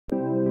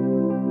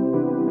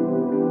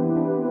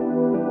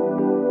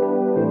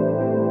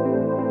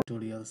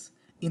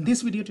In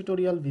this video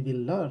tutorial, we will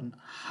learn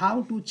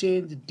how to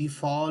change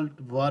default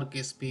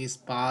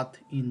workspace path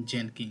in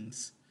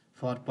Jenkins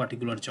for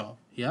particular job.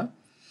 Yeah.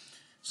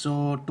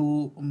 So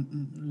to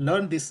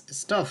learn this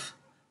stuff,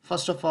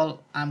 first of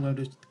all, I'm going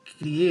to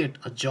create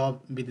a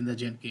job within the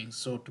Jenkins.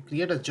 So to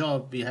create a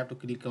job, we have to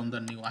click on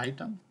the new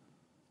item.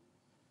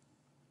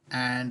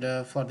 And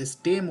for this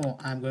demo,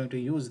 I'm going to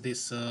use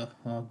this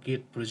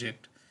Git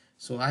project.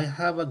 So I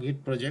have a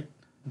Git project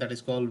that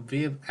is called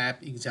web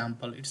app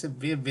example. It's a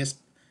web-based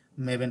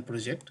Maven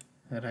project,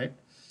 right?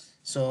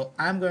 So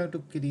I'm going to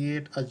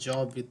create a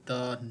job with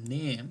the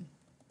name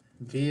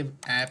web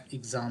app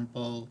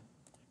example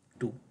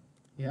 2.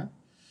 Yeah,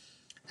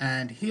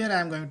 and here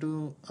I'm going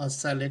to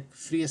select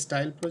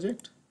freestyle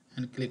project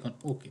and click on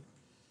OK.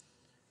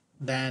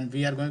 Then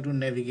we are going to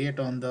navigate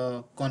on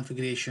the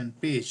configuration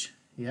page.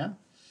 Yeah,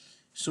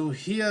 so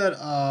here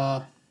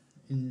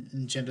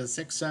in general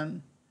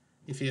section,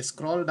 if you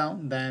scroll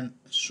down, then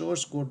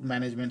source code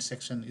management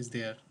section is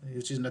there,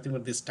 which is nothing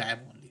but this tab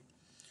only.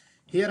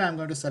 Here I'm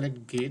going to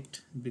select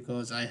Git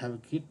because I have a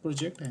Git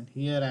project, and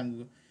here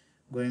I'm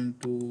going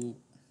to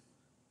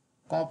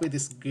copy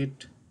this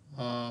Git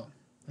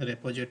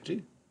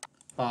repository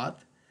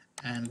path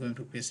and going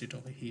to paste it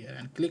over here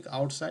and click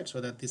outside so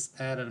that this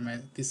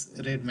this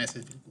red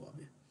message will go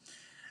away.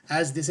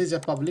 As this is a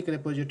public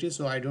repository,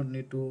 so I don't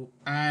need to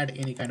add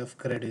any kind of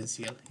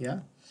credential.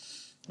 Yeah,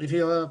 if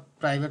you have a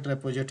private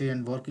repository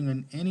and working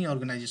in any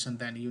organization,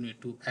 then you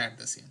need to add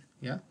the same.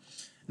 Yeah,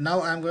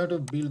 now I'm going to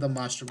build the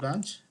master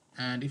branch,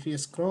 and if you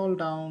scroll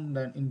down,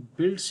 then in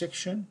build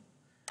section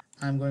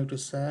I'm going to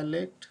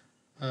select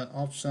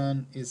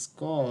option is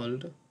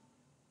called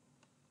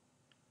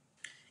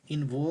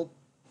invoke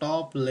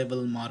top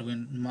level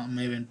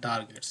Maven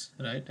targets,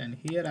 right? And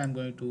here I'm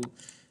going to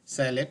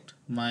select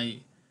my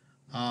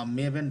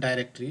Maven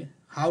directory.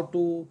 How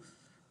to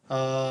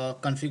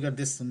configure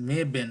this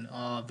Maven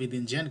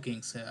within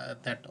Jenkins,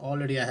 that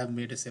already I have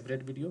made a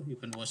separate video. You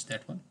can watch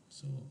that one.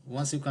 So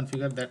once you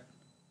configure that,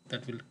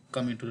 that will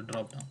come into the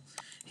drop down.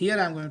 Here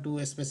I'm going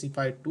to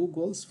specify two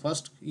goals.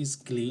 First is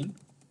clean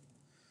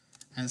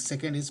and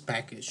second is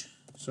package.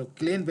 So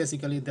clean,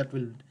 basically that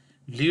will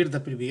lead the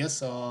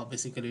previous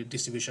basically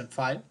distribution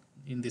file,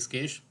 in this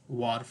case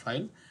war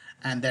file,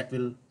 and that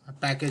will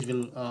package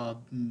will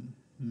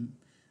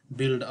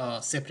build a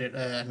separate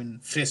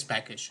fresh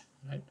package,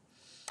 right?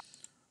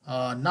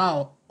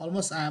 Now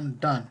almost I am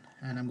done,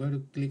 and I'm going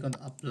to click on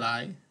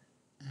apply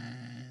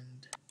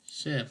and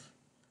save.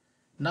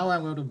 Now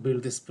I'm going to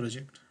build this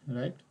project,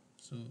 right?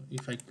 So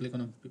if I click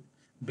on a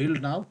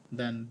build now,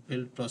 then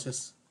build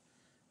process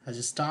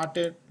has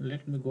started.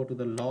 Let me go to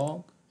the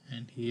log,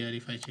 and here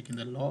if I check in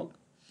the log,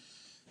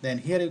 then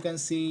here you can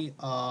see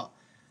all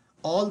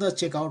the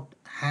checkout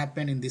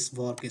happen in this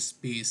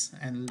workspace,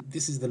 and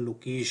this is the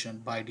location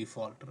by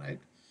default, right?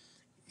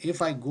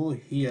 If I go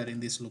here in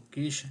this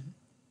location,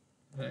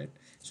 right,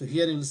 so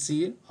here you'll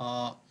see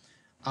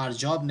our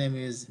job name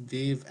is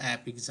web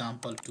app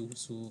example 2.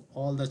 So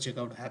all the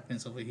checkout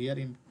happens over here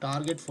in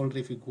target folder.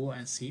 If you go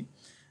and see,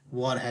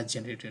 war has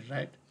generated,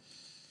 right?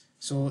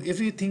 So if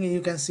you think,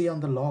 you can see on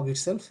the log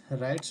itself,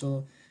 right?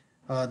 So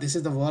this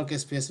is the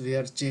workspace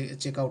where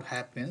checkout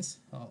happens.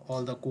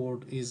 All the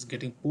code is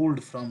getting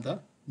pulled from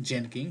the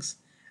Jenkins,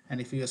 and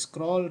if you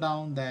scroll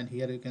down, then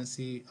here you can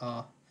see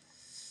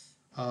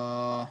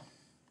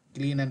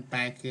clean and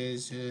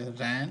package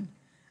ran,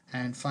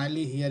 and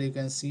finally here you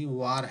can see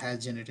var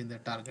has generated the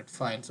target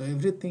file. So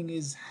everything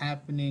is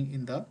happening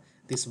in the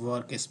this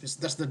workspace.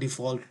 That's the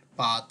default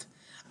path.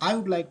 I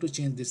would like to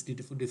change this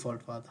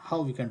default path.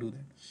 How we can do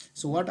that?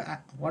 So what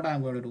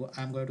I'm going to do,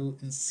 I'm going to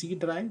in C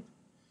drive,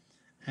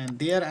 and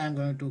there I'm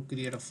going to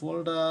create a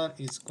folder.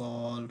 It's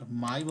called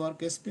my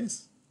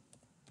workspace,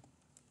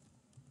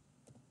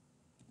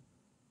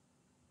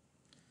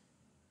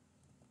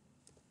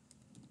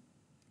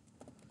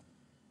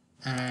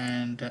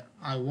 and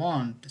I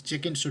want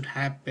check-in should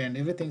happen,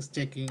 everything's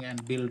checking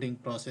and building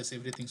process,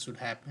 everything should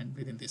happen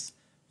within this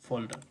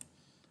folder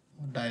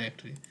or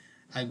directory.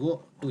 I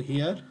go to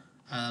here,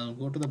 I'll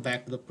go to the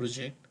back to the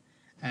project,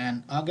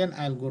 and again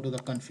I'll go to the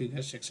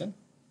configure section,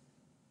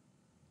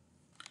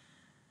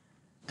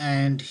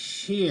 and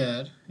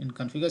here in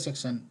configure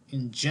section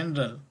in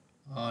general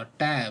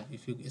tab,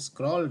 if you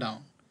scroll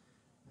down,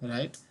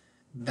 right,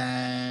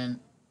 then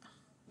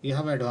you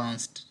have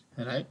advanced,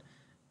 right?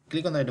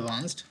 Click on the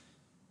advanced,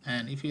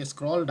 and if you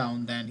scroll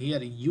down, then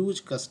here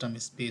use custom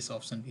space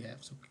option we have,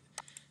 so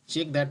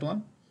check that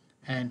one,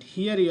 and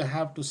here you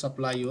have to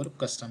supply your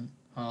custom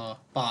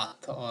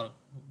path or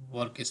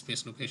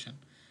workspace location.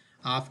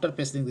 After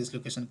pasting this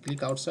location,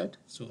 click outside,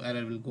 so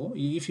error will go.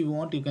 If you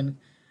want, you can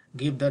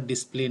give the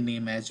display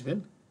name as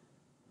well,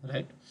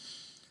 right?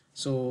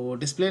 So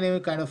display name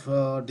is kind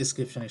of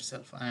description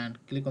itself, and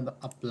click on the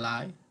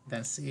apply,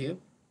 then save,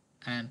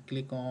 and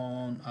click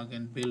on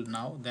again build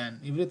now. Then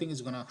everything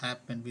is gonna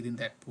happen within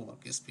that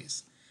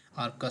workspace,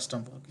 our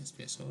custom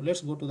workspace. So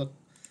let's go to the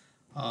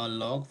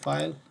log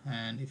file,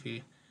 and if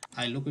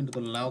I look into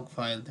the log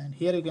file, then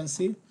here you can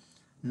see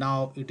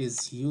now it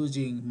is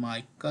using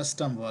my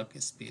custom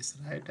workspace,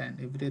 right? And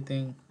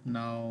everything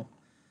now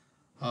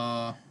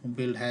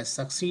build has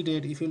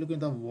succeeded. If you look in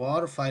the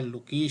war file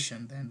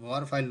location, then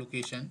war file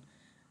location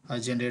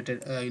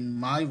generated in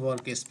my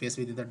workspace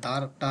within the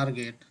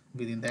target,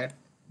 within that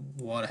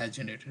war has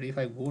generated. If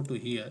I go to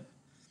here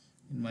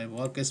in my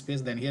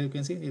workspace, then here you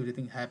can see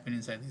everything happen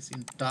inside this.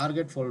 In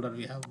target folder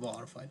we have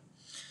war file,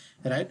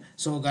 right?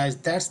 So guys,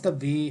 that's the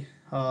way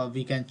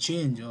we can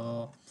change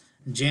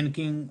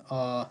Jenkins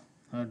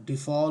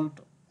default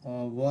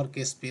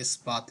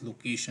workspace path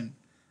location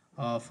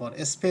for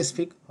a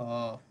specific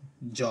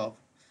job.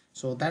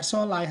 So that's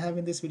all I have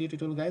in this video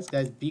tutorial, guys.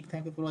 Big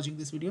thank you for watching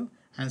this video,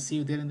 and see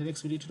you there in the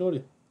next video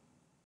tutorial.